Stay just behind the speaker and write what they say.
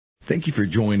Thank you for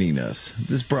joining us.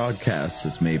 This broadcast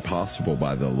is made possible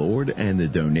by the Lord and the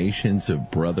donations of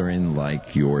brethren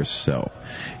like yourself.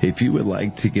 If you would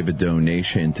like to give a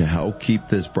donation to help keep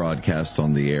this broadcast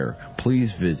on the air,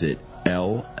 please visit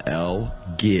llgive.com.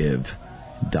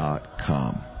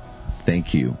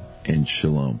 Thank you and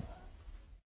shalom.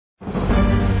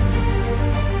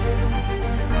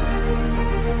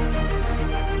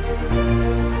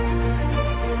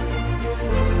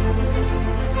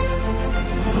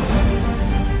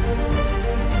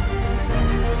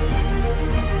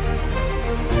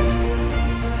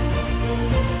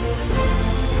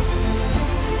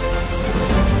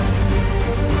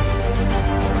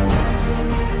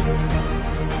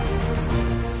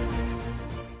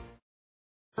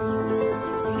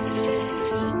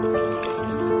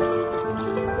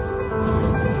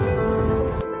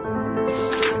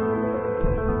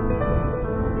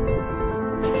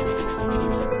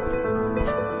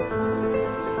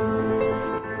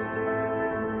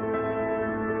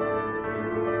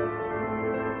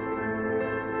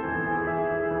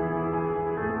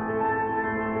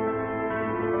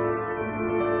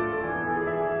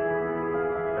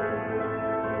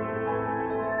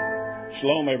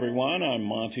 Shalom, everyone. I'm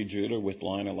Monte Judah with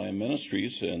Line of Land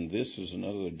Ministries, and this is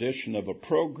another edition of a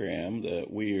program that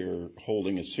we are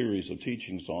holding a series of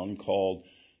teachings on called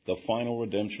The Final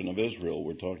Redemption of Israel.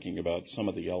 We're talking about some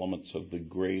of the elements of the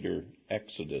greater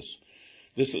Exodus.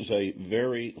 This is a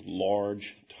very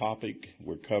large topic.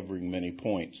 We're covering many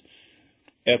points.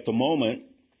 At the moment,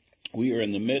 we are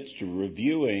in the midst of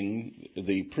reviewing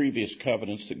the previous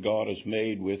covenants that God has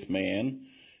made with man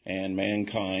and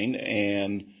mankind,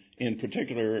 and in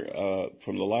particular,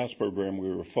 from the last program, we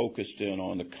were focused in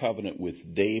on the covenant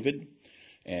with David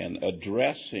and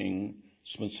addressing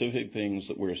specific things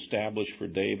that were established for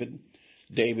David.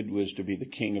 David was to be the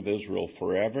king of Israel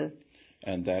forever,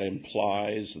 and that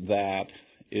implies that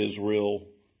Israel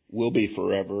will be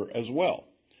forever as well.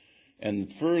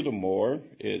 And furthermore,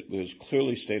 it was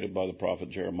clearly stated by the prophet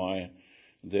Jeremiah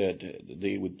that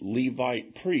the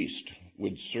Levite priest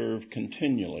would serve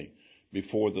continually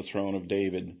before the throne of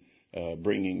David,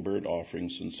 bringing burnt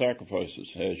offerings and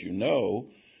sacrifices. As you know,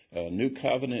 New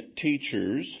Covenant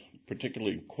teachers,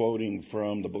 particularly quoting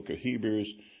from the book of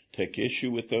Hebrews, take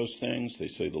issue with those things. They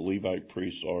say the Levite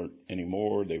priests aren't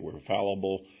anymore. They were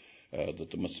fallible, that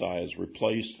the Messiah has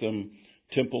replaced them.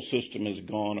 Temple system has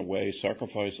gone away.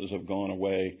 Sacrifices have gone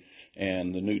away.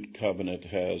 And the New Covenant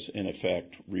has, in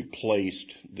effect,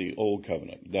 replaced the Old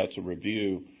Covenant. That's a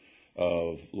review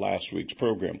of last week's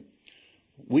program.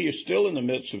 We are still in the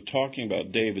midst of talking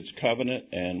about David's covenant,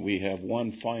 and we have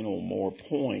one final more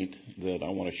point that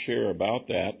I want to share about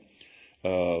that,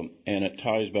 and it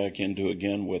ties back into,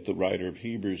 again, what the writer of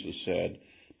Hebrews has said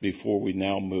before we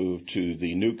now move to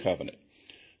the new covenant.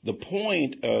 The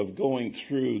point of going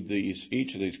through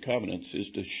each of these covenants is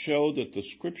to show that the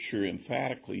Scripture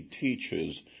emphatically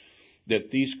teaches that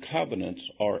these covenants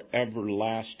are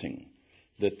everlasting,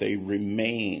 that they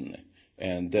remain,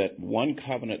 and that one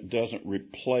covenant doesn't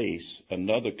replace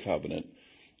another covenant.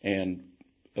 And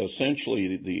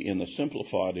essentially, in the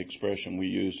simplified expression we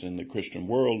use in the Christian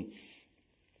world,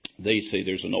 they say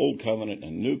there's an old covenant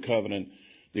and a new covenant.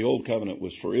 The old covenant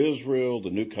was for Israel,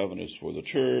 the new covenant is for the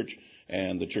church,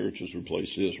 and the church has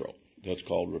replaced Israel. That's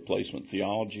called replacement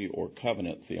theology or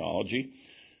covenant theology,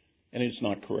 and it's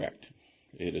not correct.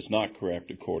 It is not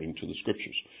correct according to the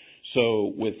Scriptures. So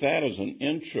with that as an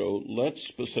intro, let's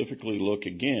specifically look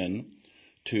again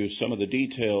to some of the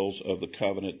details of the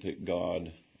covenant that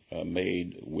God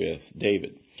made with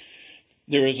David.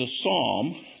 There is a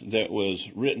psalm that was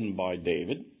written by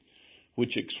David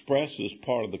which expresses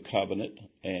part of the covenant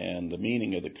and the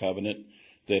meaning of the covenant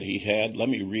that he had. Let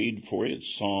me read for you.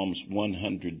 It's Psalms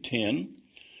 110,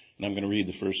 and I'm going to read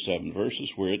the first 7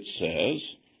 verses where it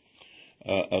says,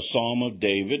 a psalm of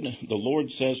David, the Lord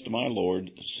says to my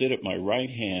Lord, sit at my right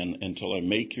hand until I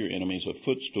make your enemies a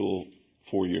footstool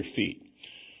for your feet.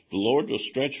 The Lord will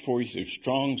stretch forth your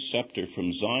strong scepter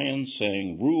from Zion,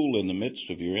 saying, rule in the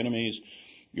midst of your enemies.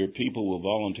 Your people will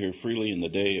volunteer freely in the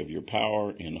day of your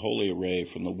power in holy array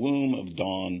from the womb of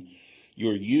dawn.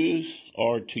 Your youth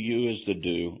are to you as the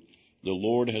dew. The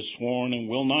Lord has sworn and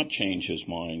will not change his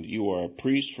mind. You are a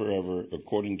priest forever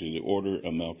according to the order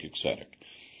of Melchizedek.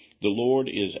 The Lord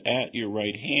is at your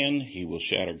right hand. He will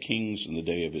shatter kings in the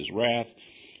day of his wrath.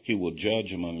 He will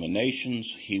judge among the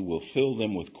nations. He will fill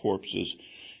them with corpses.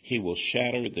 He will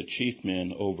shatter the chief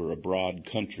men over a broad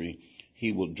country.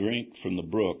 He will drink from the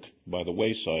brook by the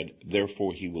wayside.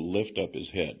 Therefore he will lift up his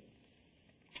head.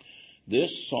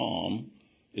 This psalm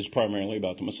is primarily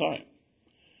about the Messiah.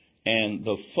 And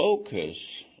the focus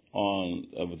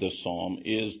of this psalm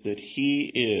is that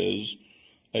he is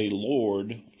a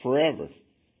Lord forever,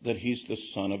 that he's the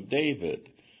son of David.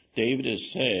 David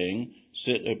is saying,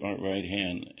 sit at my right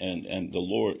hand, and the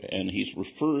Lord, and he's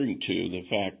referring to the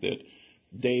fact that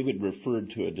David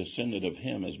referred to a descendant of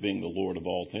him as being the Lord of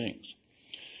all things.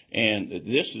 And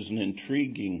this is an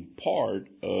intriguing part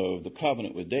of the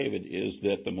covenant with David, is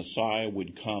that the Messiah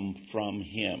would come from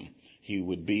him. He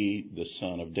would be the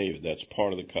son of David. That's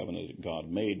part of the covenant that God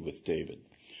made with David.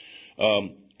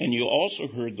 And you also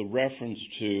heard the reference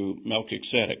to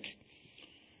Melchizedek,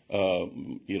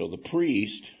 the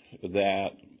priest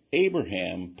that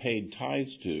Abraham paid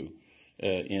tithes to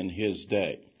in his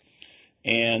day.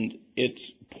 And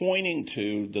it's pointing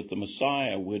to that the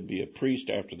Messiah would be a priest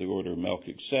after the order of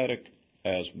Melchizedek,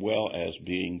 as well as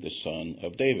being the son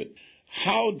of David.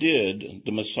 How did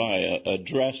the Messiah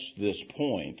address this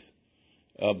point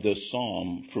of this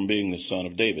psalm from being the son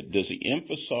of David? Does he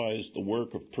emphasize the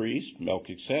work of priest,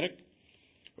 Melchizedek,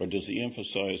 or does he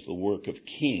emphasize the work of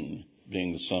king,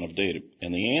 being the son of David?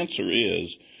 And the answer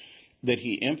is that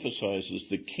he emphasizes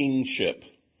the kingship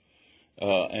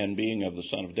and being of the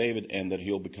son of David, and that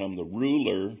he'll become the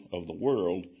ruler of the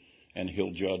world, and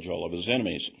he'll judge all of his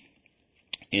enemies.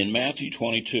 In Matthew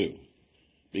 22,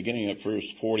 beginning at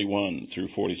verse 41 through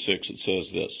 46, it says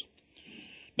this: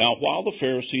 Now while the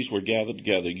Pharisees were gathered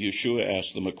together, Yeshua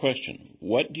asked them a question.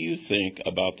 What do you think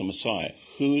about the Messiah?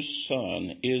 Whose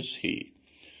son is he?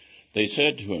 They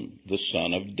said to him, the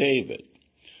son of David.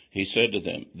 He said to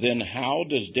them, Then how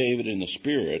does David in the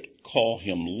Spirit call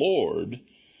him Lord,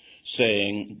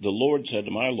 saying, The Lord said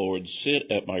to my Lord,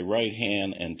 Sit at my right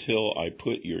hand until I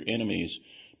put your enemies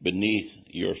beneath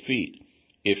your feet.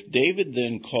 If David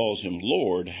then calls him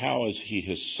Lord, how is he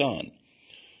his son?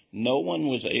 No one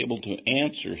was able to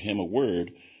answer him a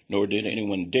word, nor did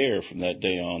anyone dare from that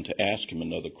day on to ask him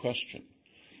another question.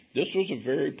 This was a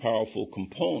very powerful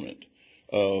component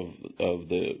of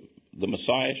the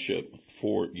Messiahship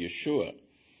for Yeshua.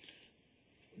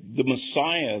 The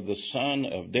Messiah, the son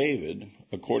of David,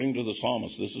 according to the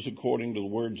psalmist, this is according to the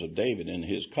words of David in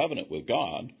his covenant with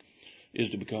God, is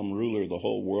to become ruler of the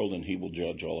whole world, and he will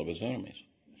judge all of his enemies.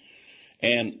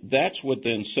 And that's what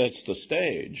then sets the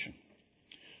stage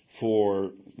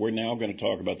for, we're now going to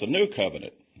talk about the new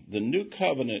covenant. The new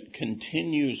covenant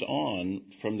continues on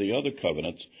from the other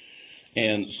covenants.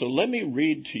 And so let me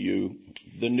read to you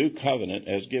the new covenant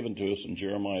as given to us in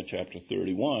Jeremiah chapter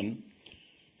 31,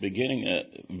 beginning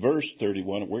at verse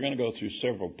 31. We're going to go through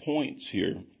several points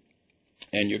here,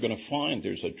 and you're going to find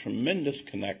there's a tremendous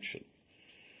connection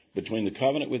between the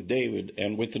covenant with David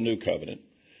and with the new covenant,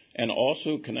 and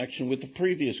also connection with the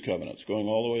previous covenants, going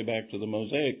all the way back to the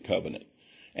Mosaic covenant,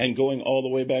 and going all the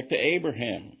way back to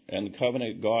Abraham and the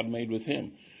covenant God made with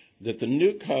him. That the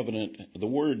new covenant, the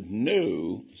word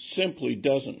new, simply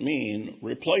doesn't mean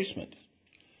replacement.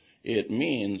 It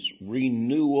means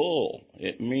renewal.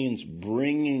 It means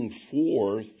bringing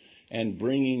forth and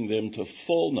bringing them to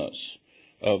fullness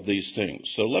of these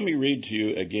things. So let me read to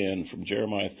you again from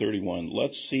Jeremiah 31.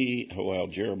 Let's see how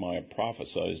Jeremiah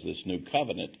prophesies this new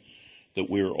covenant that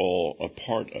we're all a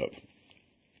part of.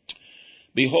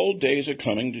 Behold, days are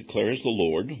coming, declares the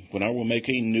Lord, when I will make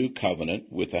a new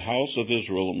covenant with the house of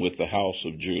Israel and with the house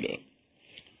of Judah.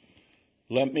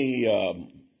 Let me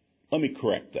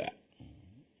correct that.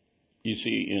 You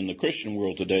see, in the Christian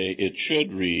world today, it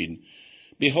should read,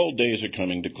 Behold, days are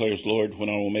coming, declares the Lord, when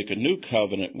I will make a new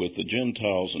covenant with the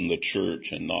Gentiles and the church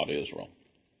and not Israel.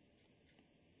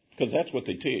 Because that's what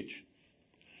they teach.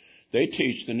 They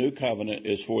teach the new covenant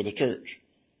is for the church.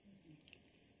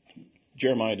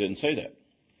 Jeremiah didn't say that.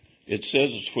 It says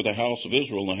it's for the house of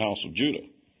Israel and the house of Judah.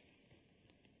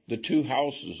 The two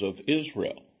houses of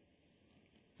Israel.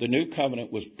 The new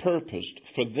covenant was purposed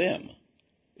for them.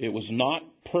 It was not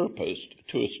purposed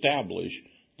to establish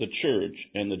the church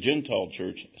and the Gentile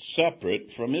church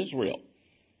separate from Israel.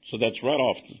 So that's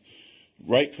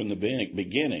right from the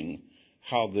beginning,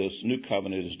 how this new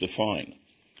covenant is defined.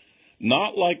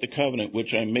 Not like the covenant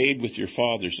which I made with your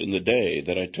fathers in the day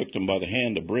that I took them by the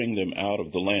hand to bring them out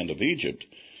of the land of Egypt,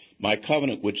 my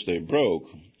covenant which they broke,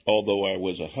 although I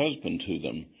was a husband to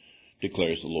them,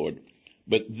 declares the Lord.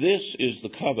 But this is the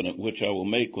covenant which I will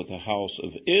make with the house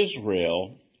of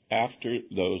Israel after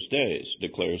those days,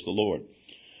 declares the Lord.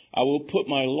 I will put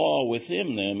my law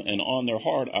within them, and on their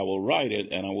heart I will write it,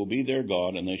 and I will be their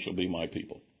God, and they shall be my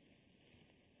people.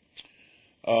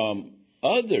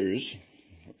 Others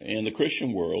in the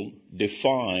Christian world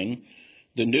define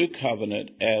the new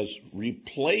covenant as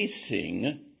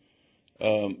replacing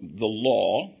the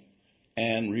law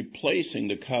and replacing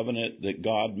the covenant that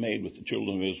God made with the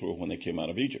children of Israel when they came out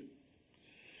of Egypt.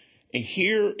 And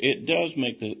here it does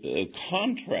make the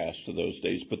contrast to those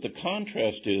days, but the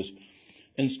contrast is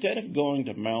instead of going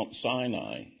to Mount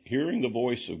Sinai, hearing the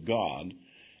voice of God,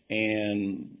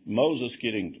 and Moses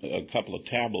getting a couple of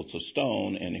tablets of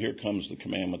stone, and here comes the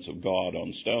commandments of God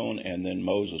on stone, and then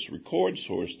Moses records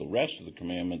for us the rest of the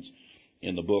commandments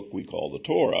in the book we call the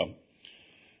Torah.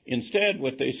 Instead,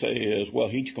 what they say is, well,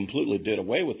 he completely did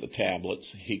away with the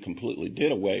tablets. He completely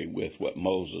did away with what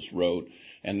Moses wrote,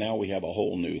 and now we have a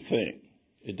whole new thing.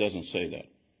 It doesn't say that.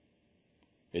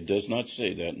 It does not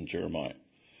say that in Jeremiah.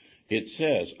 It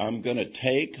says, I'm going to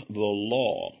take the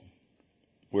law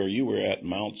where you were at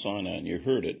Mount Sinai and you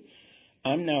heard it.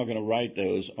 I'm now going to write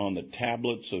those on the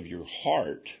tablets of your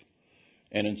heart.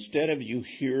 And instead of you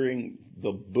hearing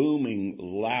the booming,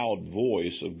 loud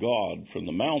voice of God from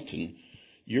the mountain,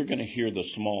 you're going to hear the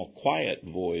small, quiet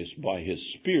voice by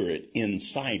His Spirit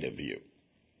inside of you.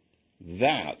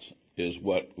 That is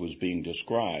what was being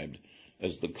described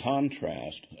as the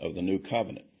contrast of the new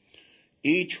covenant.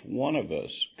 Each one of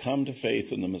us come to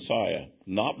faith in the Messiah,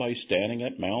 not by standing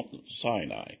at Mount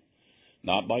Sinai,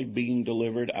 not by being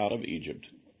delivered out of Egypt.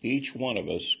 Each one of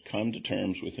us come to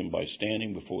terms with Him by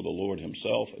standing before the Lord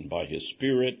Himself, and by His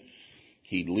Spirit,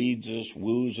 He leads us,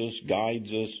 woos us,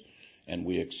 guides us, and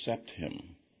we accept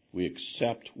Him. We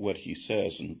accept what He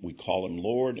says, and we call Him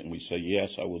Lord, and we say,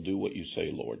 yes, I will do what you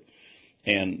say, Lord.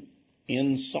 And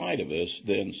inside of us,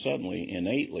 then suddenly,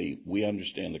 innately, we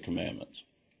understand the commandments.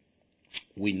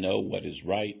 We know what is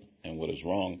right and what is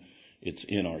wrong. It's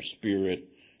in our spirit,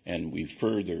 and we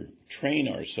further train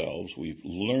ourselves. We've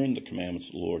learned the commandments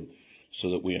of the Lord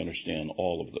so that we understand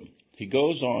all of them. He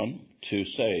goes on to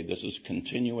say, this is a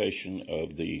continuation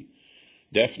of the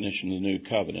definition of the new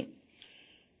covenant.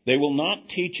 They will not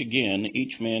teach again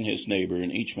each man his neighbor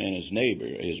and each man his neighbor,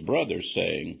 his brother,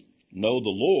 saying, know the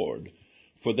Lord,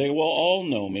 for they will all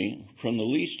know me, from the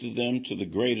least of them to the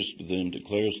greatest of them,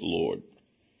 declares the Lord.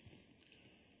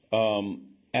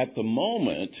 At the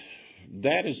moment,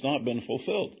 that has not been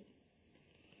fulfilled.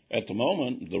 At the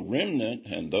moment, the remnant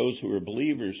and those who are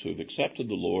believers who have accepted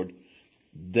the Lord,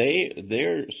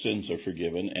 their sins are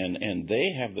forgiven, and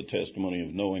they have the testimony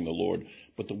of knowing the Lord.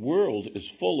 But the world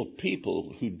is full of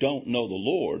people who don't know the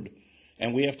Lord,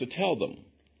 and we have to tell them.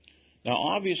 Now,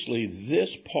 obviously,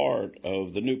 this part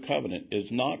of the new covenant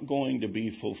is not going to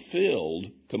be fulfilled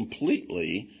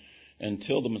completely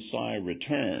until the Messiah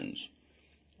returns.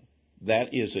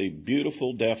 That is a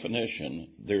beautiful definition.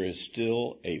 There is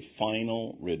still a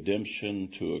final redemption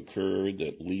to occur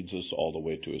that leads us all the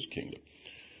way to His kingdom.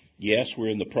 Yes, we're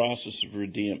in the process of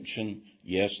redemption.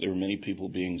 Yes, there are many people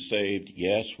being saved.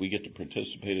 Yes, we get to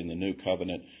participate in the new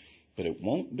covenant. But it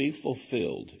won't be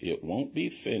fulfilled. It won't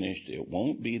be finished. It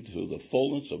won't be to the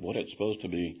fullness of what it's supposed to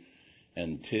be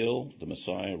until the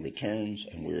Messiah returns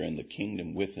and we're in the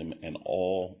kingdom with Him and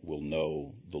all will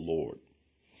know the Lord.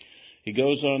 He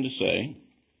goes on to say,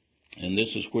 and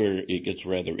this is where it gets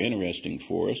rather interesting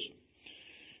for us.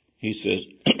 He says,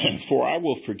 for I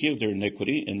will forgive their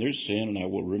iniquity and their sin, and I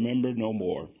will remember no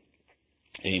more.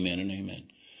 Amen and amen.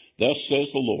 Thus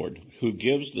says the Lord, who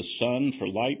gives the sun for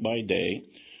light by day,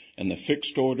 and the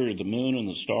fixed order of the moon and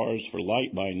the stars for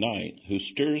light by night, who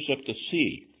stirs up the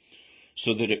sea,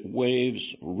 so that its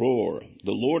waves roar.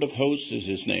 The Lord of hosts is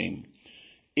His name.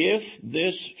 If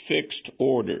this fixed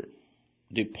order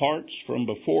departs from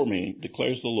before me,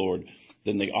 declares the Lord,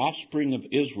 then the offspring of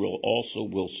Israel also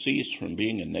will cease from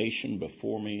being a nation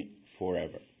before me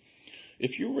forever.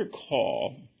 If you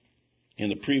recall, in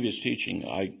the previous teaching,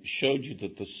 I showed you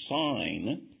that the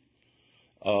sign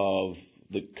of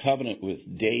the covenant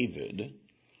with David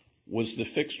was the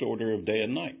fixed order of day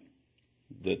and night,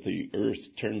 that the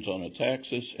earth turns on its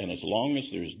axis, and as long as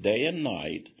there's day and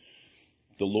night,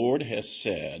 the Lord has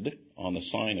said, on the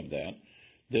sign of that,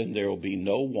 then there will be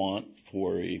no want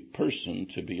for a person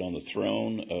to be on the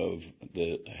throne of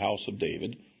the house of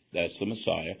David, that's the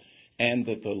Messiah, and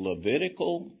that the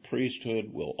Levitical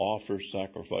priesthood will offer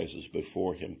sacrifices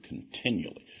before Him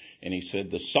continually. And He said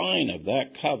the sign of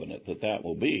that covenant that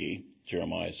will be,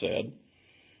 Jeremiah said,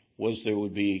 was there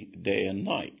would be day and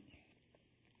night.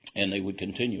 And they would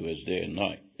continue as day and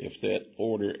night. If that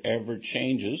order ever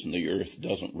changes and the earth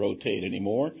doesn't rotate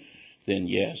anymore, then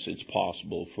yes, it's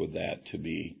possible for that to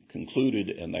be concluded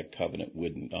and that covenant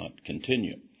would not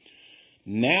continue.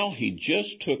 Now He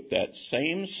just took that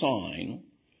same sign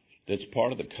that's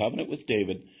part of the covenant with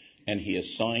David and He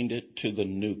assigned it to the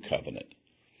new covenant.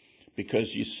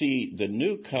 Because you see, the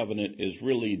new covenant is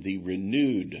really the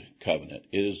renewed covenant.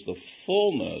 It is the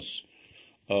fullness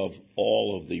of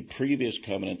all of the previous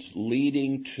covenants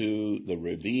leading to the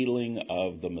revealing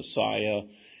of the Messiah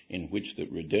in which the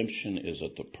redemption is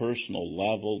at the personal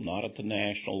level, not at the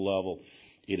national level.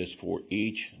 It is for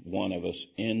each one of us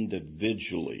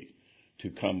individually to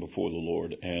come before the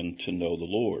Lord and to know the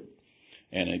Lord.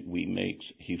 And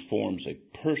he forms a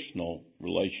personal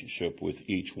relationship with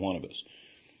each one of us.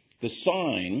 The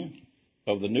sign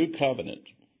of the new covenant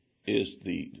is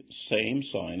the same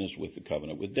sign as with the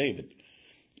covenant with David.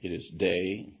 It is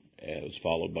day as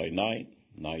followed by night,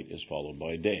 night is followed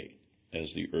by day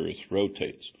as the earth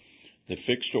rotates. The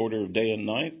fixed order of day and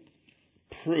night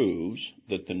proves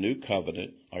that the new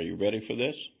covenant, are you ready for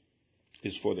this,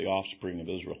 is for the offspring of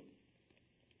Israel.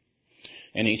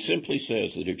 And he simply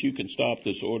says that if you can stop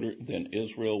this order, then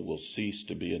Israel will cease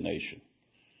to be a nation.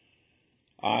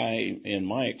 In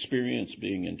my experience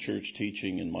being in church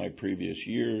teaching in my previous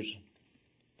years,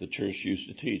 the church used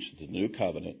to teach that the new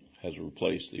covenant has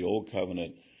replaced the old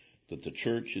covenant, that the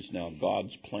church is now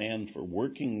God's plan for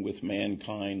working with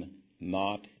mankind,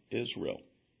 not Israel.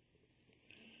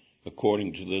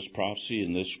 According to this prophecy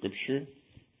in this scripture,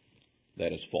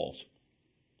 that is false.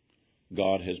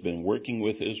 God has been working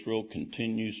with Israel,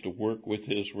 continues to work with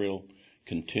Israel,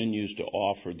 continues to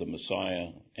offer the Messiah,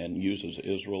 and uses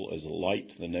Israel as a light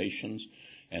to the nations.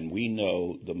 And we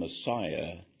know the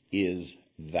Messiah is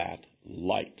that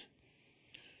light.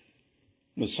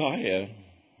 Messiah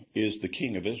is the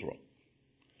King of Israel.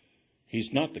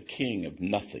 He's not the king of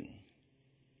nothing.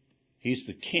 He's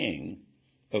the king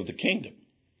of the kingdom.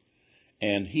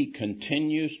 And he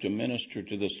continues to minister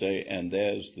to this day, and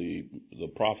as the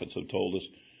prophets have told us,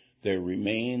 there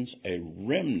remains a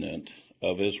remnant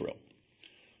of Israel.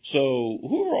 So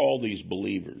who are all these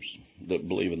believers that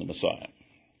believe in the Messiah?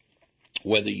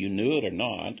 Whether you knew it or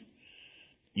not,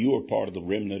 you are part of the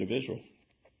remnant of Israel.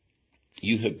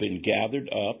 You have been gathered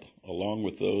up along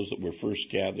with those that were first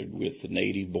gathered with the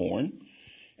native born.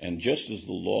 And just as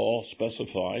the law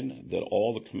specified that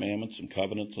all the commandments and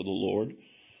covenants of the Lord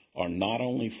are not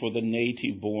only for the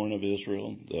native born of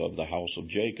Israel, of the house of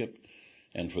Jacob,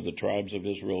 and for the tribes of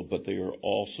Israel, but they are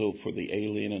also for the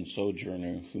alien and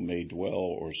sojourner who may dwell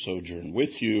or sojourn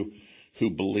with you, who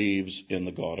believes in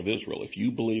the God of Israel. If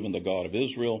you believe in the God of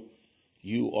Israel,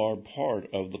 you are part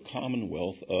of the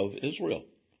commonwealth of Israel.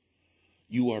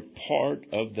 You are part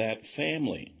of that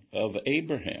family of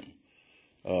Abraham.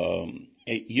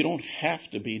 You don't have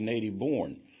to be native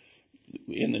born.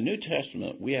 In the New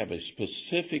Testament, we have a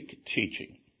specific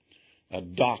teaching, a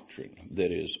doctrine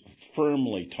that is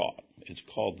firmly taught. It's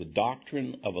called the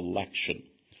doctrine of election,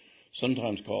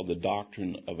 sometimes called the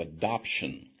doctrine of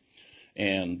adoption.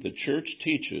 And the church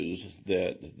teaches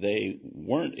that they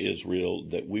weren't Israel,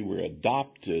 that we were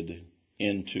adopted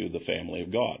into the family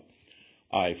of God.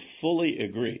 I fully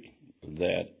agree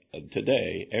that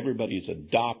today everybody's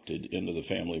adopted into the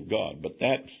family of God, but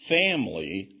that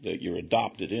family that you're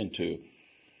adopted into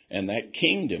and that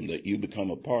kingdom that you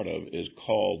become a part of is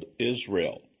called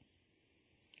Israel.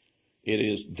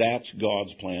 That's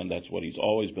God's plan. That's what he's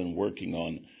always been working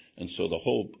on. And so the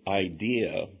whole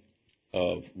idea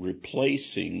of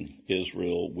replacing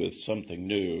Israel with something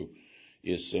new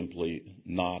is simply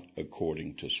not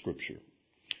according to Scripture.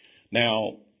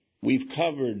 Now, we've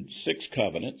covered 6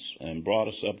 covenants and brought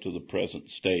us up to the present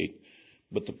state,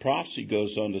 but the prophecy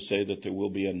goes on to say that there will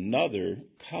be another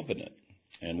covenant,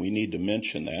 and we need to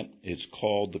mention that. It's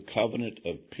called the covenant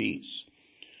of peace.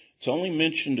 It's only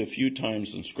mentioned a few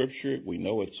times in Scripture. We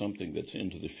know it's something that's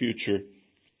into the future.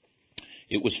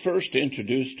 It was first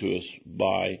introduced to us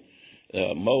by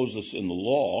Moses in the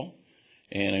law,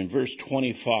 and in verse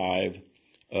 25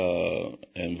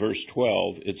 and verse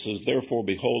 12, it says, "Therefore,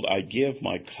 behold, I give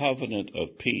my covenant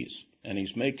of peace." And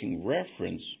he's making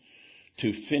reference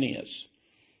to Phinehas,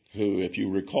 who, if you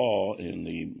recall, in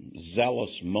the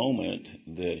zealous moment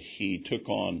that he took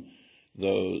on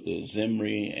the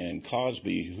Zimri and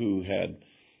Cosby, who had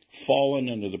fallen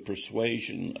under the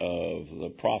persuasion of the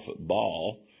prophet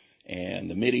Baal, and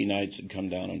the Midianites had come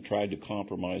down and tried to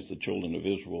compromise the children of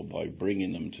Israel by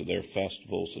bringing them to their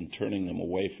festivals and turning them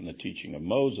away from the teaching of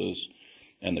Moses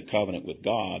and the covenant with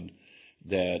God,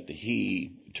 that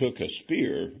he took a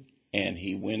spear and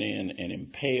he went in and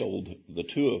impaled the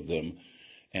two of them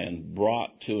and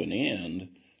brought to an end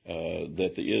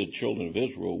that the children of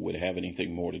Israel would have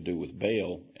anything more to do with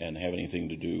Baal and have anything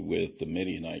to do with the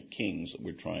Midianite kings that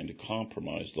were trying to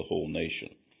compromise the whole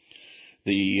nation.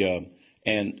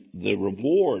 And the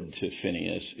reward to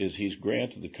Phinehas is he's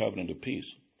granted the covenant of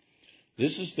peace.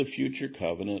 This is the future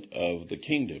covenant of the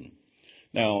kingdom.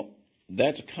 Now,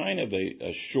 that's kind of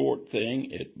a short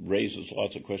thing. It raises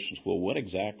lots of questions. Well, what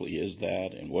exactly is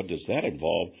that, and what does that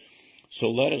involve? So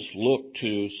let us look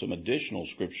to some additional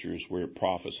scriptures where it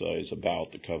prophesies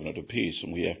about the covenant of peace,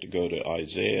 and we have to go to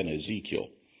Isaiah and Ezekiel.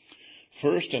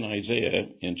 First, in Isaiah,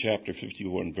 in chapter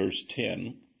 51, verse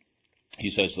 10, he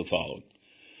says the following: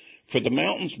 "For the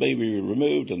mountains may be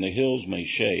removed and the hills may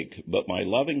shake, but my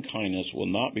loving kindness will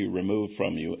not be removed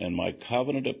from you, and my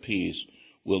covenant of peace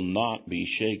will not be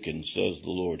shaken, says the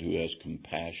Lord who has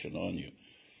compassion on you."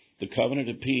 The covenant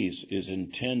of peace is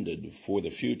intended for the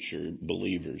future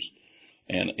believers,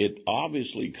 and it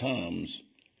obviously comes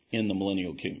in the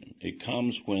millennial kingdom. It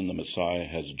comes when the Messiah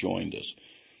has joined us.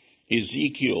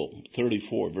 Ezekiel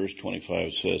 34, verse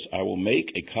 25 says, "I will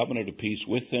make a covenant of peace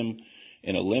with them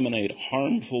and eliminate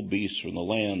harmful beasts from the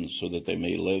land so that they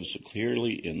may live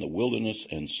securely in the wilderness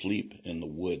and sleep in the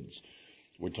woods."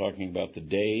 We're talking about the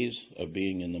days of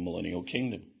being in the millennial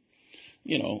kingdom.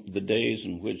 You know, the days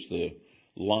in which the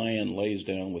lion lays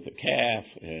down with a calf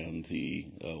and the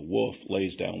wolf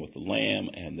lays down with the lamb,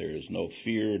 and there is no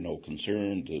fear, no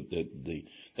concern.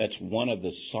 That's one of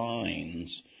the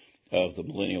signs of the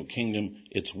millennial kingdom.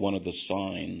 It's one of the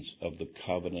signs of the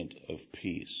covenant of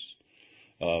peace.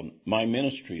 My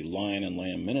ministry, Lion and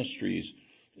Lamb Ministries,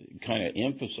 kind of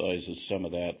emphasizes some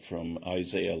of that from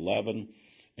Isaiah 11,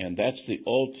 and that's the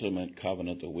ultimate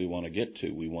covenant that we want to get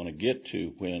to. We want to get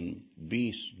to when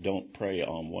beasts don't prey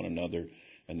on one another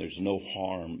and there's no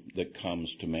harm that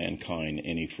comes to mankind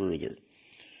any further.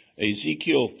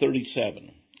 Ezekiel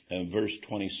 37 and verse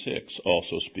 26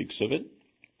 also speaks of it.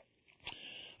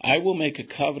 "I will make a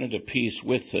covenant of peace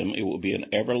with them. It will be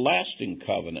an everlasting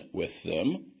covenant with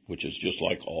them," which is just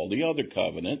like all the other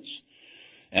covenants.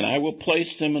 "And I will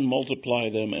place them and multiply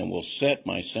them and will set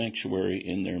my sanctuary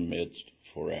in their midst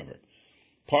forever."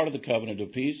 Part of the covenant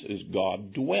of peace is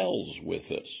God dwells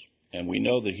with us. And we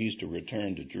know that he's to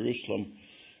return to Jerusalem,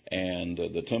 and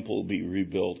the temple will be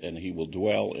rebuilt, and he will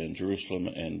dwell in Jerusalem.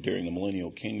 And during the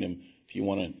millennial kingdom, if you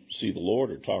want to see the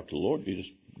Lord or talk to the Lord, you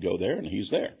just go there, and he's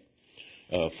there.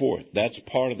 Fourth, that's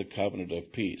part of the covenant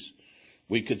of peace.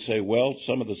 We could say, well,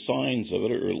 some of the signs of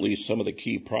it, or at least some of the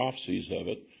key prophecies of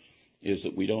it, is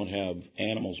that we don't have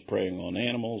animals preying on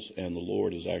animals, and the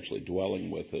Lord is actually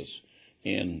dwelling with us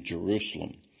in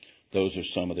Jerusalem. Those are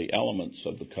some of the elements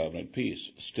of the covenant of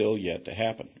peace, still yet to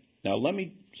happen. Now, let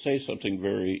me say something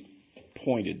very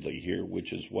pointedly here,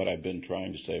 which is what I've been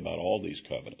trying to say about all these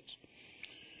covenants.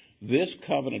 This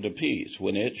covenant of peace,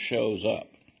 when it shows up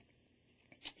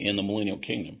in the millennial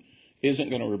kingdom, isn't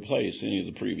going to replace any of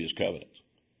the previous covenants.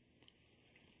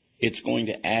 It's going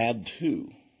to add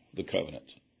to the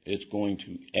covenants. It's going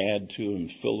to add to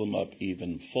and fill them up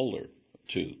even fuller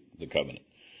to the covenant.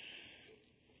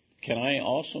 Can I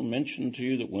also mention to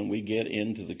you that when we get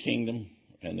into the kingdom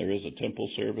and there is a temple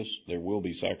service, there will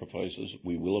be sacrifices.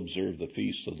 We will observe the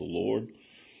feasts of the Lord,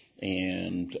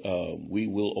 and we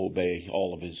will obey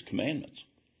all of his commandments.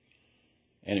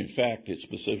 And in fact, it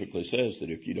specifically says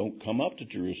that if you don't come up to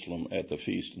Jerusalem at the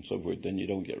feast and so forth, then you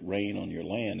don't get rain on your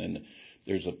land. And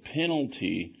there's a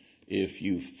penalty if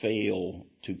you fail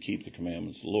to keep the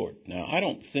commandments of the Lord. Now, I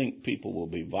don't think people will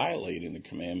be violating the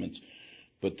commandments,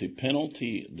 but the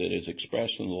penalty that is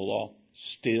expressed in the law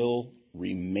still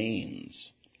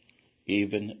remains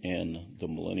even in the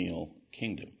millennial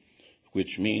kingdom,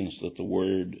 which means that the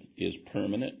word is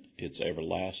permanent, it's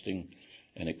everlasting,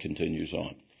 and it continues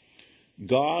on.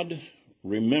 God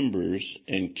remembers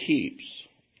and keeps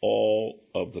all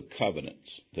of the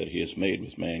covenants that he has made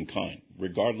with mankind,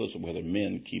 regardless of whether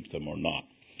men keep them or not.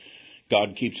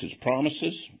 God keeps his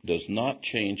promises, does not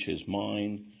change his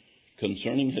mind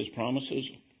concerning his promises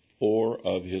or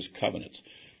of his covenants.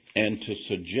 And to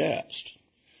suggest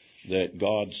that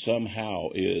God somehow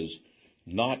is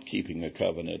not keeping a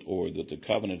covenant or that the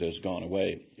covenant has gone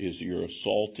away is you're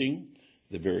assaulting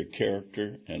the very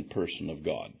character and person of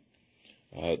God.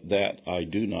 That I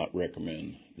do not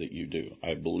recommend that you do.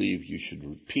 I believe you should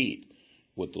repeat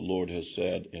what the Lord has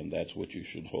said, and that's what you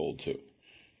should hold to.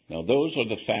 Now, those are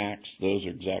the facts. Those are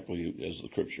exactly as the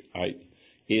Scripture. It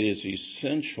is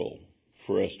essential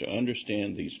for us to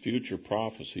understand these future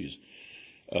prophecies.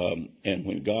 And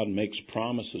when God makes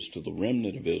promises to the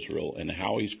remnant of Israel and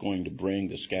how he's going to bring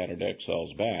the scattered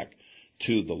exiles back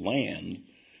to the land,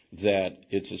 that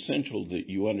it's essential that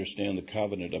you understand the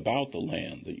covenant about the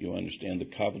land, that you understand the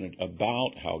covenant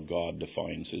about how God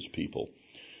defines his people,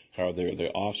 how they're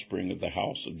the offspring of the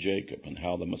house of Jacob, and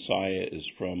how the Messiah is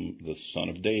from the son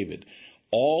of David.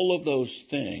 All of those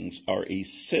things are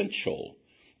essential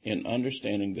in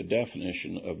understanding the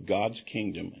definition of God's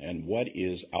kingdom and what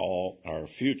is all our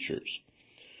futures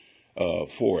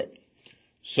for it.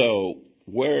 So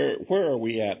where are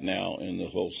we at now in the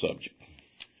whole subject?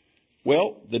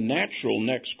 Well, the natural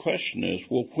next question is,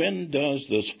 well, when does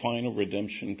this final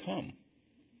redemption come?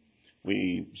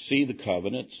 We see the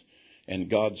covenants, and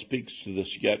God speaks to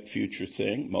this yet future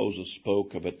thing. Moses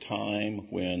spoke of a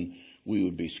time when we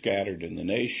would be scattered in the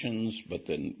nations, but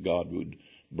then God would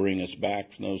bring us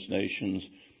back from those nations.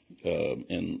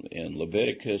 In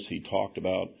Leviticus, he talked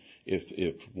about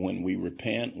if when we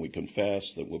repent, we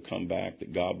confess that we'll come back,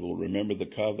 that God will remember the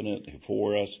covenant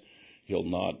for us. He'll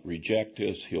not reject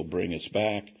us. He'll bring us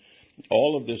back.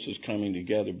 All of this is coming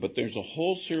together, but there's a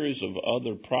whole series of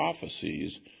other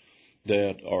prophecies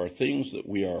that are things that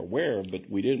we are aware of, but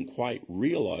we didn't quite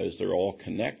realize they're all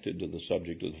connected to the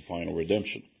subject of the final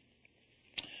redemption.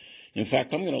 In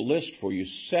fact, I'm going to list for you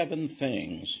 7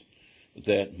 things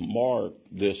that mark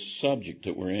this subject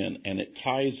that we're in, and it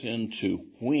ties into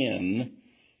when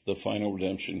the final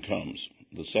redemption comes.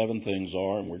 The 7 things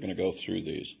are, and we're going to go through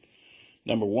these.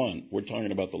 Number 1, we're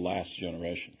talking about the last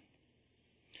generation.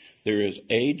 There is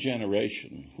a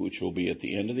generation which will be at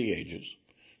the end of the ages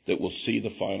that will see the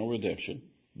final redemption,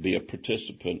 be a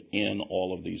participant in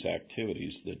all of these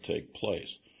activities that take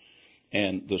place.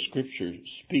 And the Scripture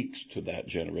speaks to that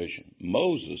generation.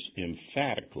 Moses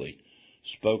emphatically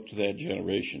spoke to that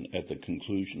generation at the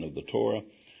conclusion of the Torah.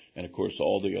 And, of course,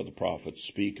 all the other prophets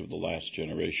speak of the last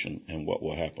generation and what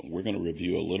will happen. We're going to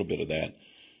review a little bit of that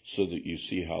so that you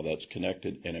see how that's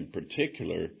connected. And in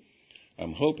particular,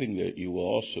 I'm hoping that you will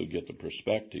also get the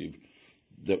perspective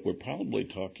that we're probably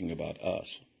talking about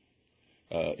us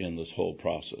in this whole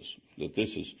process. That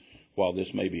this is, while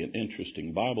this may be an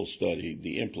interesting Bible study,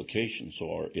 the implications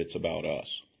are it's about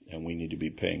us. And we need to be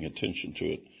paying attention to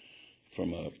it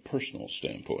from a personal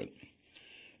standpoint.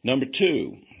 Number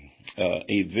 2,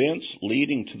 events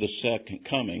leading to the second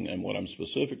coming, and what I'm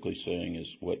specifically saying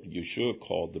is what Yeshua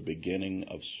called the beginning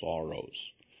of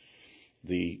sorrows.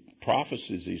 The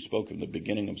prophecies he spoke of, the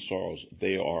beginning of sorrows,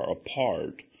 they are a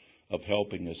part of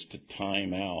helping us to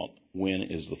time out when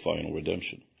is the final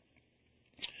redemption.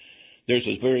 There's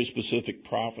a very specific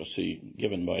prophecy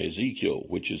given by Ezekiel,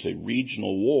 which is a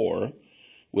regional war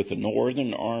with the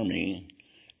northern army,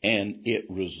 and it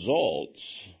results,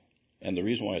 and the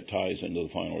reason why it ties into the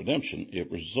final redemption,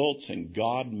 it results in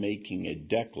God making a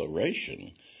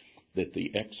declaration that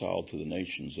the exile to the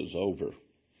nations is over.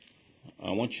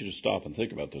 I want you to stop and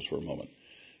think about this for a moment.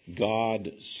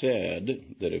 God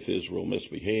said that if Israel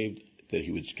misbehaved, that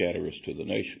he would scatter us to the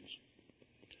nations.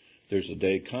 There's a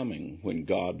day coming when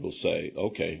God will say,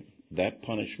 okay, that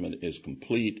punishment is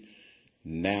complete.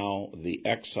 Now the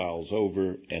exile's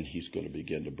over, and he's going to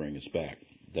begin to bring us back.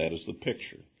 That is the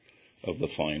picture of the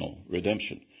final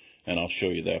redemption. And I'll show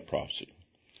you that prophecy.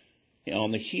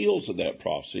 On the heels of that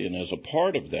prophecy, and as a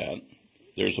part of that,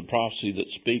 there's a prophecy that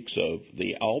speaks of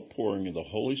the outpouring of the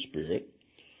Holy Spirit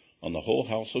on the whole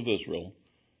house of Israel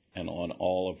and on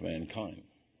all of mankind.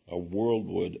 A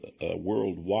worldwide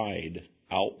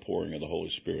outpouring of the Holy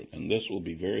Spirit. And this will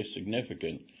be very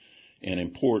significant and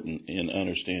important in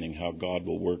understanding how God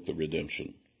will work the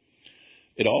redemption.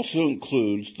 It also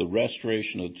includes the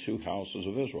restoration of the 2 houses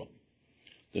of Israel.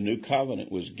 The new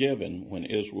covenant was given when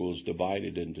Israel was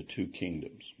divided into 2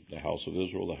 kingdoms, the house of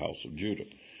Israel, the house of Judah.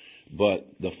 But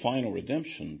the final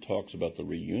redemption talks about the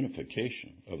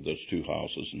reunification of those 2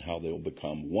 houses and how they'll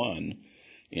become one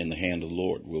in the hand of the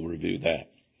Lord. We'll review that.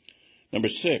 Number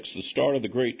 6, the start of the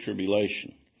Great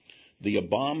Tribulation. The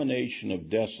abomination of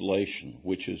desolation,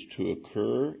 which is to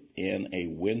occur in a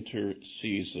winter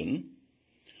season,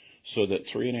 so that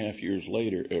 3.5 years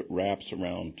later it wraps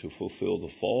around to fulfill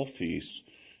the fall feasts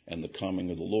and the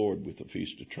coming of the Lord with the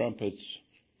Feast of Trumpets,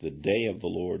 the Day of the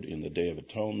Lord in the Day of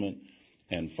Atonement,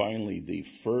 and finally the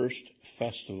first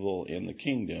festival in the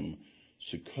kingdom,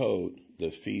 Sukkot,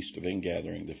 the Feast of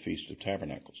Ingathering, the Feast of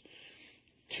Tabernacles.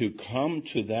 To come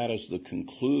to that as the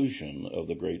conclusion of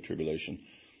the Great Tribulation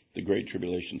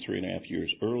 3.5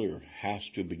 years earlier has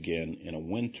to begin in a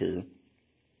winter,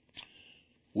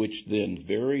 which then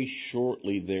very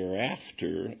shortly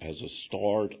thereafter, as a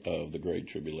start of the Great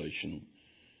Tribulation,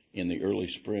 in the early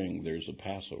spring, there's a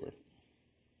Passover.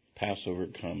 Passover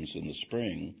comes in the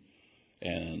spring,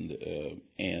 and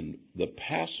the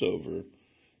Passover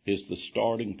is the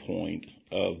starting point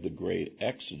of the great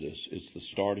Exodus. It's the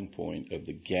starting point of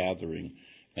the gathering,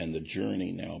 and the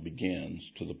journey now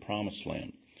begins to the Promised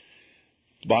Land.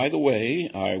 By the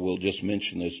way, I will just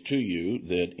mention this to you,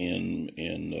 that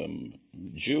in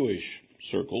Jewish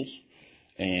circles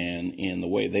and in the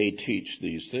way they teach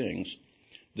these things,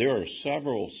 there are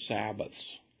several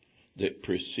Sabbaths that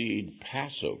precede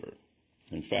Passover.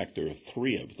 In fact, there are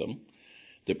 3 of them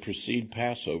that precede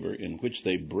Passover, in which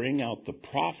they bring out the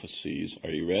prophecies, are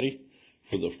you ready,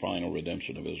 for the final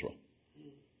redemption of Israel.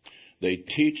 They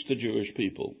teach the Jewish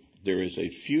people there is a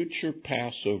future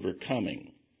Passover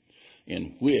coming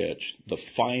in which the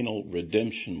final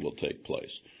redemption will take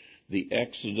place. The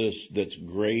Exodus that's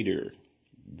greater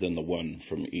than the one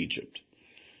from Egypt.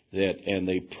 And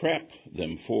they prep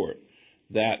them for it.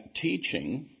 That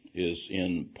teaching is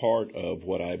in part of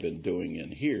what I've been doing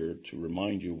in here to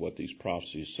remind you what these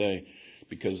prophecies say,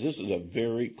 because this is a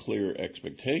very clear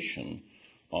expectation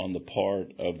on the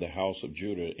part of the house of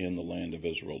Judah in the land of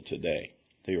Israel today.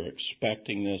 They are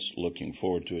expecting this, looking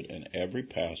forward to it, and every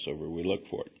Passover we look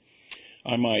for it.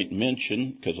 I might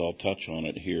mention, because I'll touch on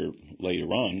it here later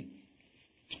on,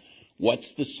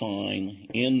 what's the sign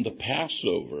in the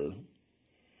Passover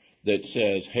that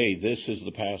says, hey, this is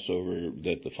the Passover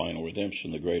that the final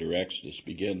redemption, the greater Exodus,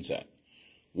 begins at?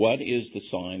 What is the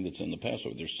sign that's in the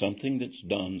Passover? There's something that's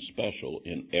done special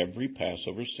in every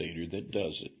Passover Seder that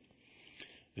does it.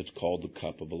 It's called the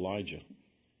cup of Elijah.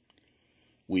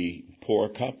 We pour a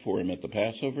cup for him at the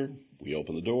Passover. We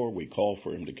open the door. We call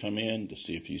for him to come in to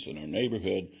see if he's in our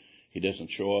neighborhood. He doesn't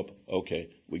show up.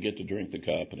 Okay, we get to drink the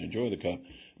cup and enjoy the cup,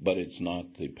 but it's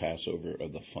not the Passover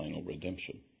of the final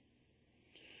redemption.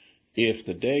 If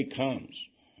the day comes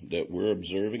that we're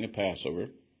observing a Passover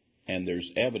and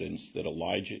there's evidence that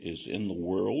Elijah is in the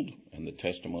world and the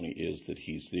testimony is that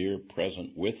he's there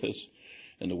present with us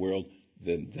in the world,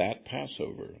 then that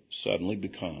Passover suddenly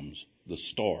becomes the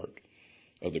start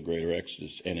of the greater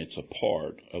Exodus, and it's a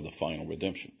part of the final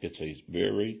redemption. It's a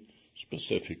very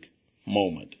specific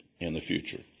moment in the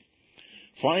future.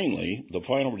 Finally, the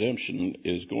final redemption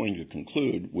is going to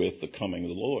conclude with the coming of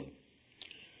the Lord.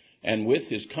 And with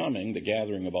his coming, the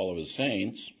gathering of all of his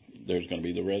saints, there's going to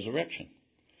be the resurrection.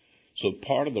 So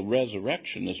part of the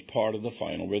resurrection is part of the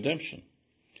final redemption.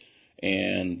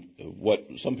 And what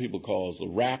some people call the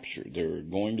rapture, there are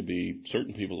going to be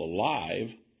certain people alive,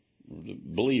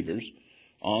 believers,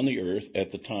 on the earth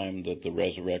at the time that the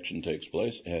resurrection takes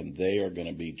place, and they are going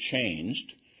to be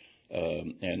changed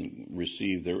and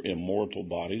receive their immortal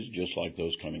bodies, just like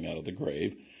those coming out of the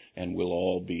grave, and will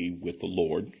all be with the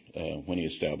Lord when he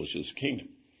establishes his kingdom.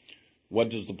 What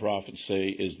does the prophet say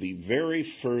is the very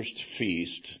first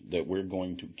feast that we're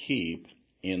going to keep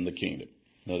in the kingdom?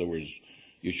 In other words,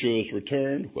 Yeshua's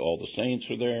returned, all the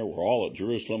saints are there, we're all at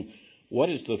Jerusalem.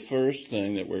 What is the first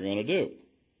thing that we're going to do?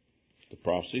 The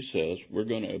prophecy says we're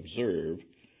going to observe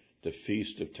the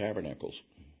Feast of Tabernacles,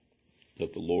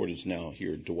 that the Lord is now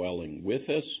here dwelling with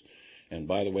us. And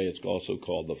by the way, it's also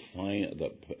called the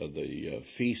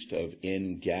Feast of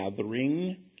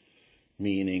Ingathering,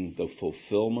 meaning the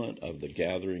fulfillment of the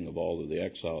gathering of all of the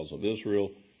exiles of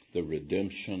Israel, the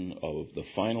redemption of the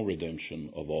final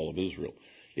redemption of all of Israel.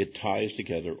 It ties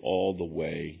together all the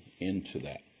way into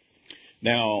that.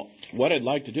 Now, what I'd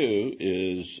like to do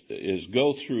is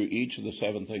go through each of the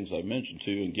 7 things I've mentioned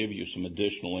to you and give you some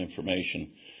additional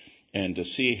information and to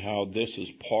see how this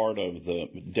is part of the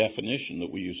definition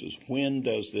that we use is when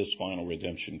does this final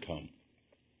redemption come?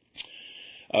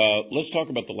 Let's talk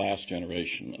about the last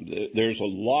generation. There's a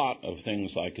lot of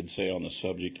things I could say on the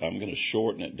subject. I'm going to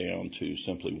shorten it down to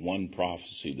simply one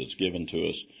prophecy that's given to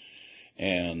us,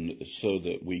 and so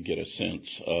that we get a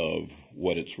sense of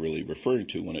what it's really referring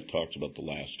to when it talks about the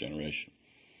last generation.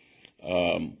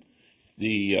 Let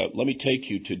me take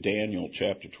you to Daniel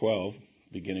chapter 12,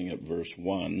 beginning at verse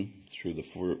 1 through the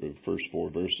first 4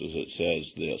 verses. It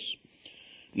says this: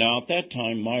 Now at that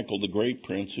time Michael, the great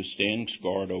prince who stands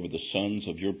guard over the sons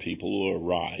of your people, will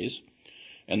arise,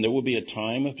 and there will be a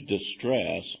time of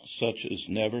distress such as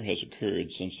never has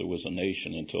occurred since there was a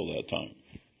nation until that time.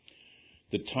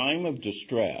 The time of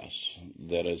distress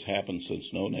that has happened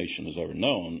since no nation has ever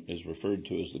known is referred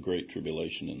to as the Great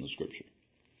Tribulation in the Scripture.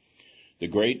 The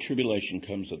Great Tribulation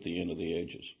comes at the end of the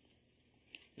ages.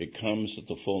 It comes at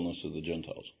the fullness of the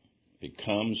Gentiles. It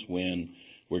comes when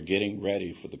we're getting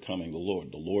ready for the coming of the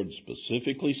Lord. The Lord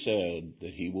specifically said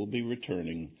that he will be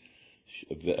returning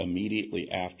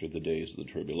immediately after the days of the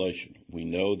tribulation. We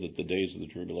know that the days of the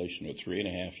tribulation are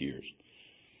 3.5 years.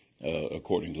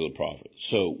 According to the prophet.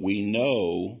 So we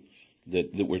know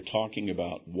that we're talking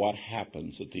about what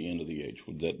happens at the end of the age.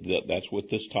 That's what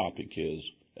this topic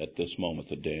is at this moment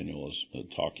that Daniel is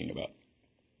talking about.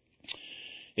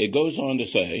 It goes on to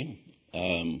say,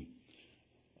 and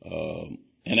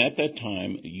at that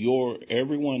time,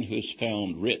 everyone who's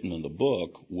found written in the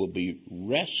book will be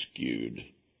rescued.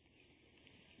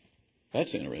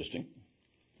 That's interesting.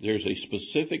 There's a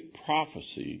specific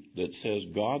prophecy that says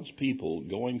God's people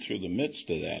going through the midst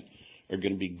of that are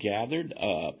going to be gathered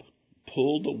up,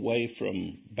 pulled away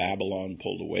from Babylon,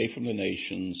 pulled away from the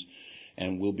nations,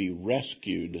 and will be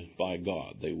rescued by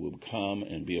God. They will come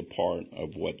and be a part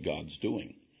of what God's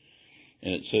doing.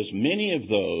 And it says, many of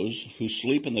those who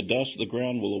sleep in the dust of the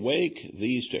ground will awake,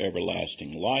 these to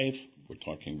everlasting life. We're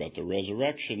talking about the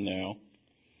resurrection now.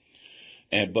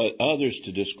 But others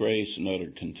to disgrace and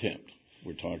utter contempt.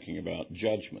 We're talking about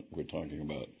judgment. We're talking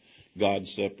about God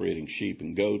separating sheep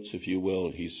and goats, if you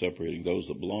will. He's separating those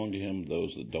that belong to him,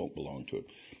 those that don't belong to him.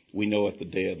 We know at the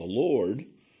day of the Lord,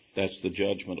 that's the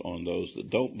judgment on those that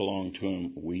don't belong to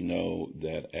him. We know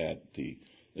that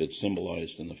it's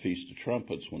symbolized in the Feast of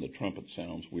Trumpets. When the trumpet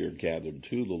sounds, we are gathered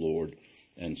to the Lord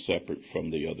and separate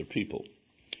from the other people.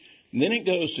 And then it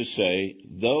goes to say,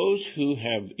 those who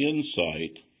have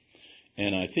insight,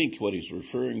 and I think what he's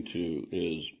referring to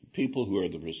is people who are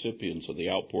the recipients of the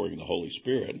outpouring of the Holy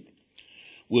Spirit,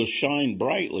 will shine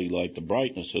brightly like the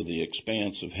brightness of the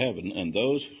expanse of heaven, and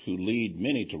those who lead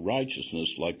many to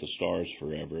righteousness like the stars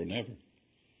forever and ever.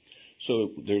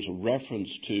 So there's a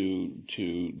reference to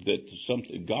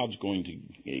that God's going to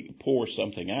pour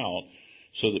something out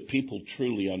so that people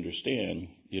truly understand,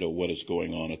 what is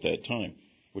going on at that time.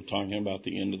 We're talking about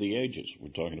the end of the ages. We're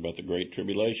talking about the Great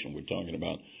Tribulation. We're talking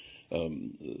about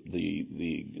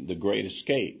the Great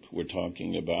Escape. We're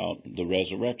talking about the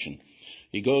resurrection.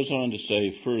 He goes on to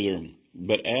say further,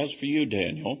 but as for you,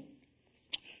 Daniel,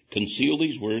 conceal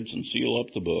these words and seal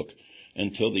up the book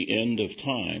until the end of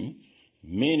time.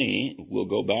 Many will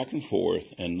go back and forth,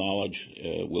 and knowledge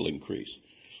will increase.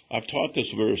 I've taught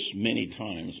this verse many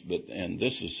times, and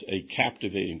this is a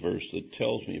captivating verse that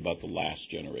tells me about the last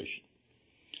generation.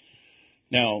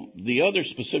 Now, the other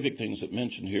specific things that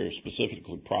mentioned here are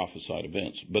specifically prophesied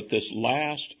events, but this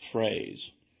last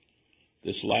phrase,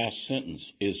 this last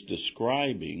sentence is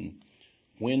describing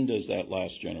when does that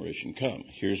last generation come.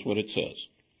 Here's what it says.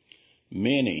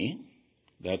 Many,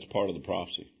 that's part of the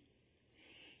prophecy.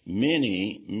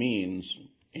 Many means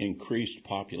increased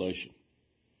population.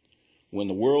 When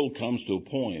the world comes to a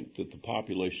point that the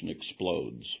population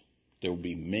explodes, there will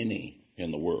be many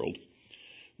in the world.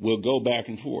 We'll go back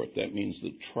and forth. That means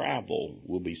that travel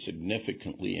will be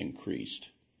significantly increased.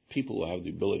 People will have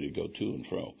the ability to go to and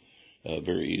fro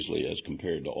very easily as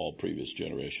compared to all previous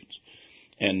generations.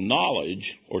 And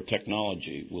knowledge or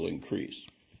technology will increase.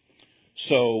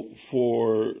 So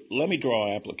let me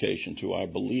draw application to, I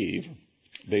believe,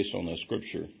 based on the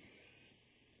scripture,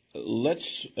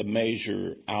 let's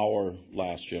measure our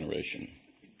last generation.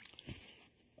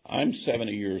 I'm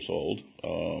 70 years old.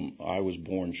 I was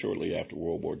born shortly after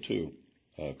World War II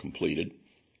completed.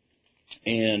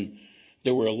 And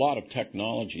there were a lot of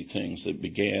technology things that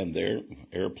began there.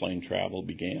 Airplane travel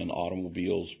began,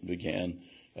 automobiles began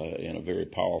in a very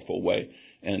powerful way.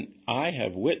 And I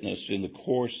have witnessed in the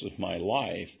course of my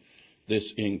life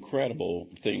this incredible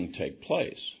thing take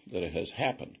place, that it has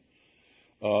happened.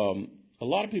 A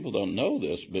lot of people don't know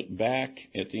this, but back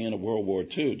at the end of World War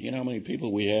II, do you know how many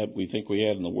people we think we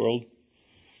had in the world?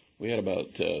 We had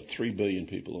about 3 billion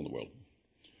people in the world.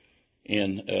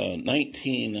 In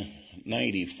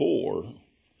 1994,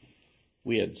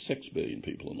 we had 6 billion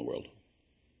people in the world.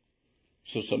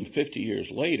 So some 50 years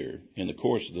later, in the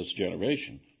course of this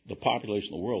generation, the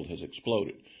population of the world has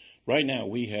exploded. Right now,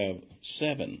 we have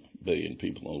 7 billion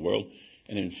people in the world.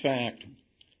 And in fact,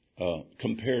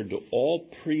 compared to all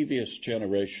previous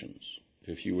generations,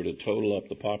 if you were to total up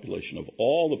the population of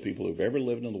all the people who've ever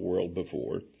lived in the world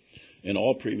before, and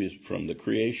all previous, from the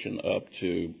creation up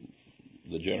to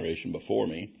the generation before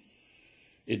me,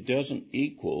 it doesn't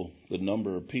equal the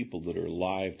number of people that are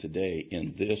alive today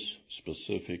in this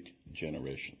specific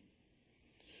generation.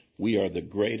 We are the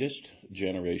greatest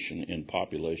generation in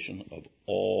population of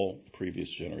all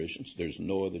previous generations. There's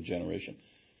no other generation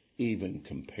even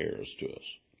compares to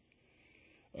us.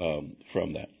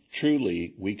 From that.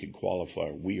 Truly, we could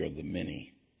qualify, we are the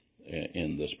many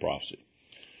in this prophecy.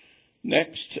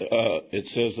 Next, it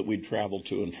says that we travel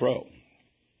to and fro.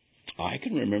 I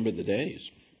can remember the days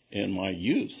in my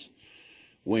youth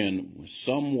when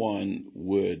someone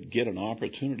would get an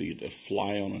opportunity to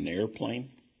fly on an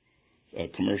airplane, a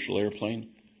commercial airplane.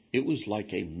 It was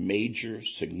like a major,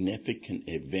 significant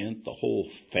event. The whole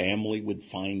family would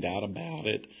find out about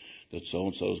it, that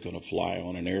so-and-so is going to fly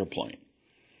on an airplane.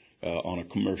 On a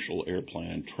commercial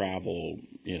airplane, travel,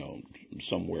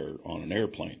 somewhere on an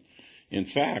airplane. In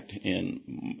fact,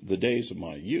 in the days of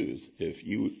my youth, if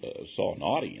you saw an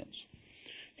audience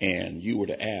and you were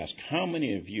to ask, how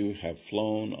many of you have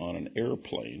flown on an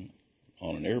airplane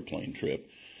trip,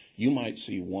 you might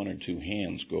see 1 or 2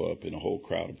 hands go up in a whole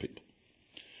crowd of people.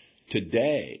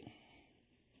 Today,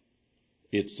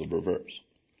 it's the reverse.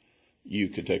 You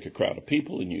could take a crowd of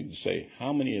people and you could say,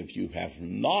 how many of you have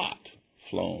not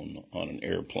flown on an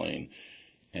airplane,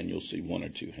 and you'll see 1 or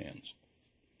 2 hands.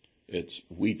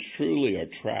 We truly are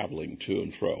traveling to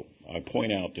and fro. I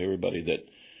point out to everybody that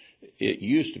it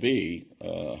used to be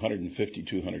 150,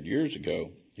 200 years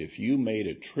ago, if you made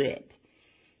a trip,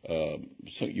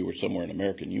 so you were somewhere in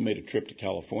America and you made a trip to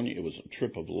California, it was a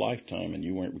trip of a lifetime and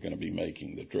you weren't going to be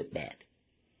making the trip back.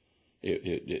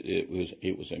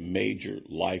 It was a major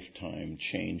lifetime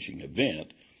changing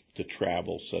event to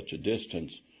travel such a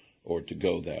distance or to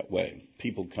go that way.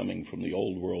 People coming from the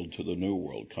old world to the new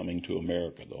world, coming to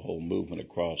America, the whole movement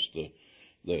across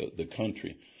the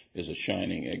country is a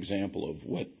shining example of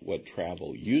what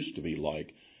travel used to be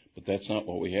like, but that's not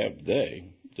what we have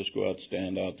today. Just go out,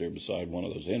 stand out there beside one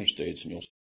of those interstates, and you'll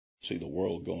see the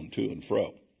world going to and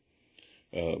fro.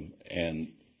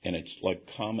 And it's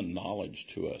like common knowledge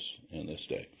to us in this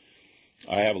day.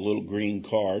 I have a little green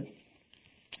card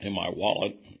in my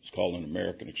wallet. It's called an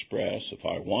American Express. If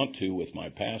I want to, with my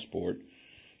passport,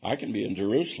 I can be in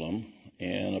Jerusalem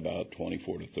in about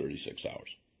 24 to 36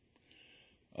 hours.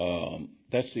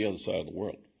 That's the other side of the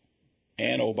world.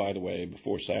 And, oh, by the way,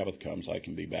 before Sabbath comes, I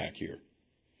can be back here.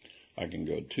 I can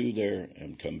go to there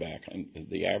and come back. And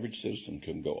the average citizen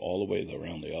can go all the way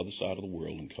around the other side of the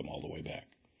world and come all the way back.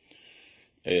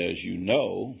 As you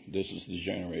know, this is the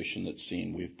generation that's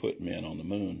seen we've put men on the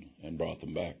moon and brought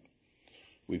them back.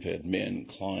 We've had men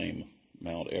climb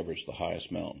Mount Everest, the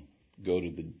highest mountain, go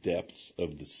to the depths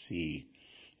of the sea.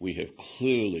 We have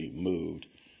clearly moved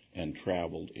and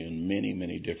traveled in many,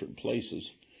 many different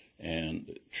places.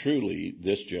 And truly,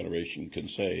 this generation can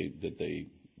say that they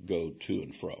go to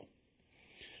and fro.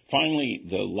 Finally,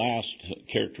 the last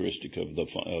characteristic of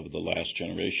the last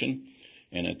generation,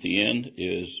 and at the end,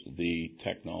 is the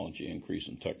technology, increase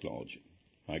in technology.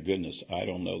 My goodness, I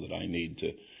don't know that I need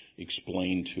to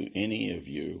explain to any of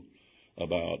you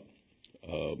about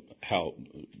how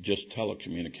just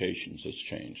telecommunications has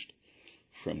changed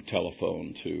from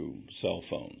telephone to cell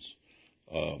phones,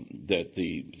 that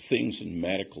the things in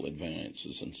medical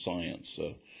advances in science,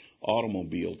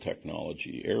 automobile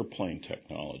technology, airplane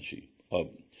technology,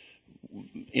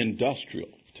 industrial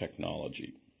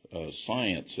technology,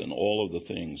 science and all of the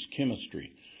things,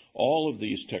 chemistry, all of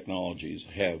these technologies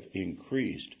have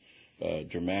increased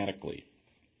dramatically.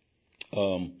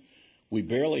 We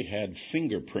barely had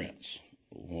fingerprints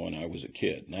when I was a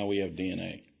kid. Now we have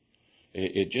DNA.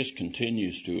 It just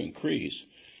continues to increase.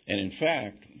 And in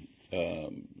fact,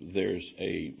 there's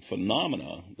a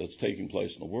phenomena that's taking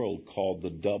place in the world called the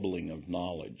doubling of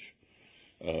knowledge.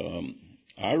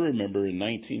 I remember in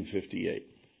 1958,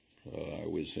 I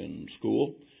was in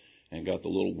school and got the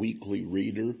little weekly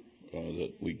reader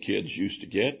that we kids used to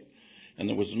get. And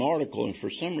there was an article, and for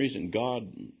some reason,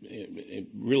 God it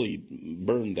really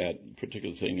burned that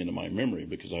particular thing into my memory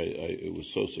because it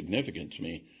was so significant to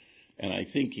me. And I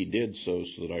think he did so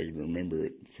that I could remember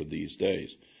it for these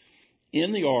days.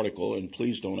 In the article, and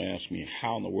please don't ask me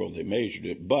how in the world they measured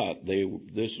it, but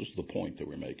this was the point they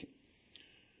were making,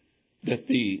 that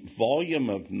the volume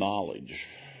of knowledge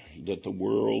that the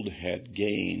world had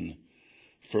gained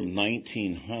from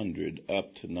 1900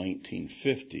 up to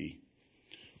 1950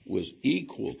 was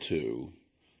equal to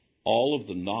all of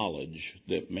the knowledge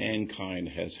that mankind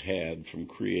has had from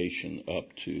creation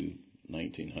up to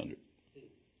 1900.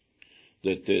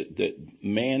 That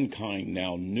mankind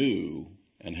now knew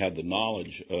and had the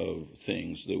knowledge of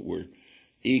things that were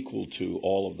equal to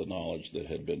all of the knowledge that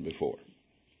had been before.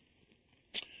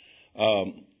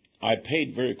 I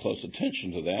paid very close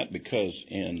attention to that because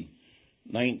in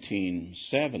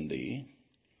 1970,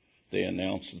 they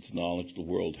announced that the knowledge of the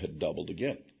world had doubled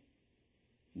again.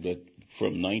 That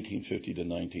from 1950 to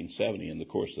 1970, in the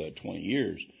course of that 20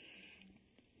 years,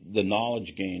 the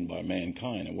knowledge gained by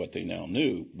mankind and what they now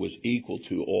knew was equal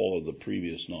to all of the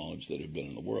previous knowledge that had been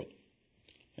in the world.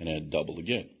 And it had doubled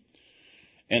again.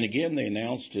 And again, they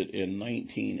announced it in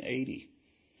 1980.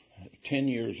 10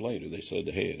 years later, they said,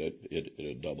 hey, it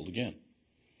had doubled again.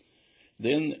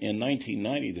 Then in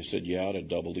 1990, they said, yeah, it had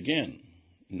doubled again.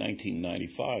 In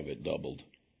 1995, it doubled.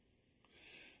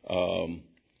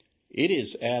 It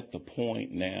is at the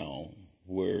point now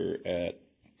where at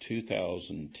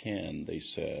 2010, they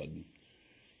said,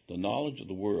 the knowledge of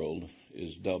the world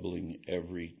is doubling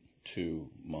every 2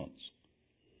 months.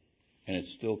 And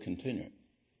it's still continuing.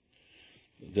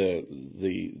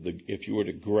 If you were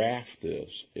to graph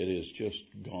this, it has just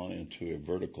gone into a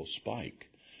vertical spike.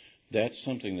 That's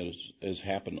something that has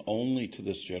happened only to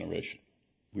this generation.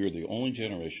 We are the only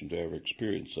generation to ever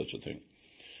experience such a thing.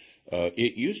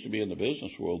 It used to be in the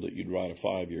business world that you'd write a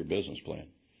 5-year business plan.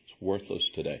 It's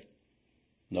worthless today.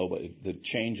 Nobody, the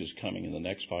changes coming in the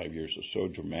next 5 years are so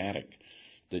dramatic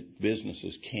that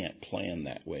businesses can't plan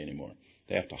that way anymore.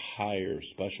 They have to hire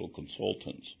special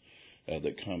consultants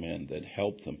that come in that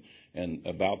help them. And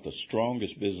about the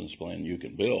strongest business plan you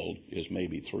can build is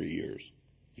maybe 3 years.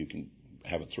 You can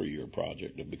have a 3-year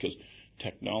project because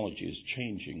technology is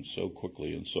changing so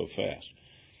quickly and so fast.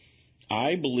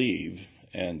 I believe,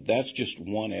 and that's just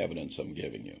one evidence I'm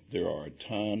giving you, there are a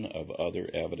ton of other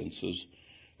evidences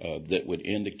that would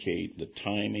indicate the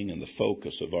timing and the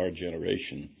focus of our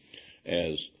generation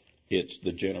as it's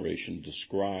the generation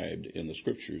described in the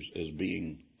Scriptures as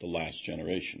being the last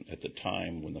generation at the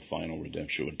time when the final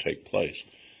redemption would take place.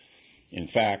 In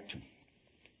fact,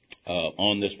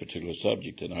 on this particular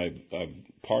subject, and I've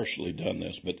partially done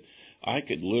this, but I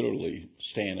could literally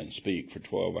stand and speak for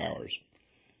 12 hours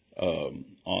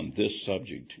on this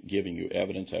subject, giving you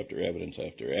evidence after evidence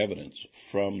after evidence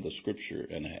from the Scripture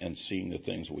and seeing the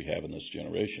things we have in this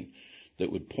generation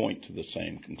that would point to the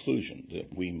same conclusion,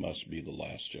 that we must be the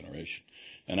last generation.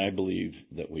 And I believe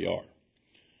that we are.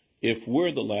 If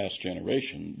we're the last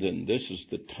generation, then this is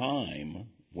the time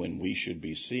when we should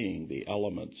be seeing the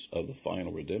elements of the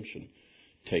final redemption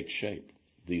take shape,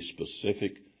 these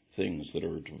specific things that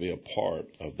are to be a part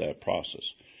of that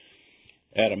process.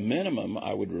 At a minimum,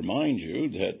 I would remind you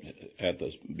that at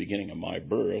the beginning of my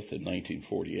birth in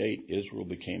 1948, Israel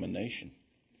became a nation.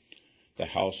 The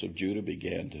house of Judah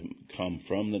began to come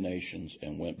from the nations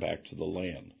and went back to the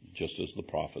land, just as the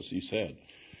prophecy said.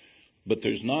 But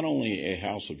there's not only a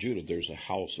house of Judah, there's a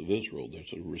house of Israel.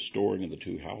 There's a restoring of the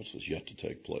two houses yet to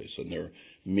take place, and there are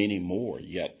many more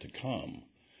yet to come,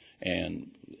 and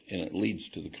it leads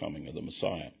to the coming of the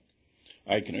Messiah.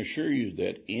 I can assure you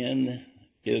that in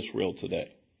Israel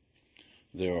today,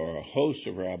 there are a host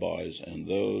of rabbis and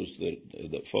those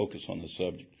that focus on the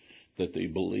subject that they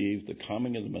believe the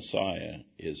coming of the Messiah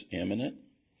is imminent,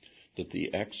 that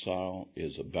the exile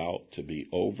is about to be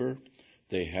over.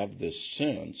 They have this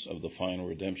sense of the final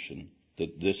redemption,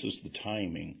 that this is the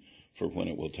timing for when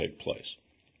it will take place.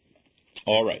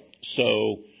 All right,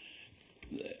 so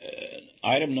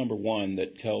item number one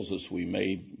that tells us we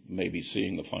may be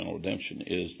seeing the final redemption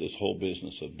is this whole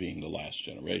business of being the last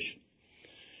generation.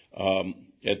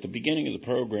 At the beginning of the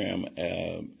program,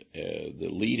 the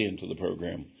lead into the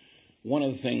program, one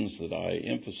of the things that I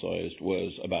emphasized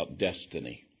was about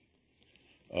destiny.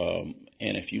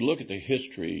 And if you look at the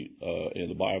history in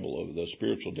the Bible of the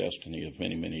spiritual destiny of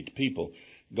many, many people,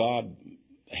 God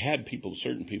had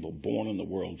certain people born in the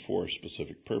world for a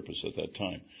specific purpose at that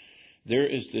time. There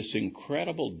is this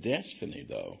incredible destiny,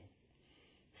 though,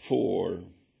 for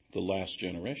the last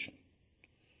generation.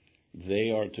 They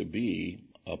are to be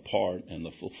a part in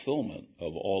the fulfillment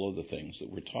of all of the things that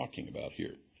we're talking about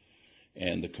here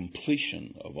and the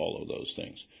completion of all of those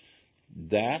things.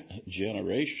 That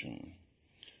generation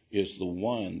is the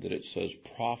one that it says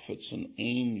prophets and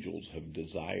angels have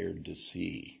desired to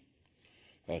see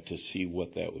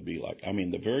what that would be like. I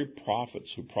mean, the very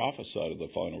prophets who prophesied of the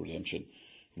final redemption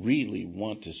really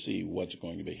want to see what's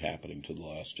going to be happening to the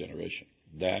last generation.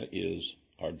 That is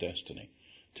our destiny,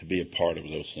 to be a part of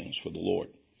those things for the Lord.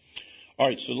 All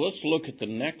right, so let's look at the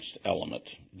next element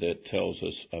that tells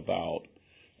us about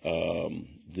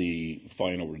the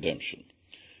final redemption.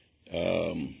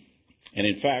 And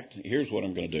in fact, here's what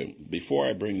I'm going to do. Before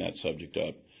I bring that subject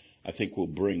up, I think we'll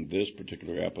bring this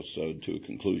particular episode to a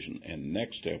conclusion. And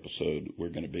next episode, we're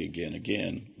going to begin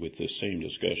again with this same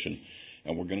discussion.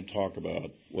 And we're going to talk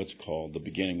about what's called the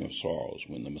beginning of sorrows.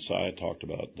 When the Messiah talked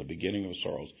about the beginning of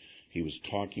sorrows, he was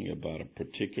talking about a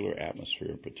particular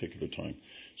atmosphere, a particular time.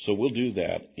 So we'll do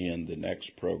that in the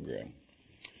next program.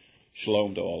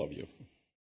 Shalom to all of you.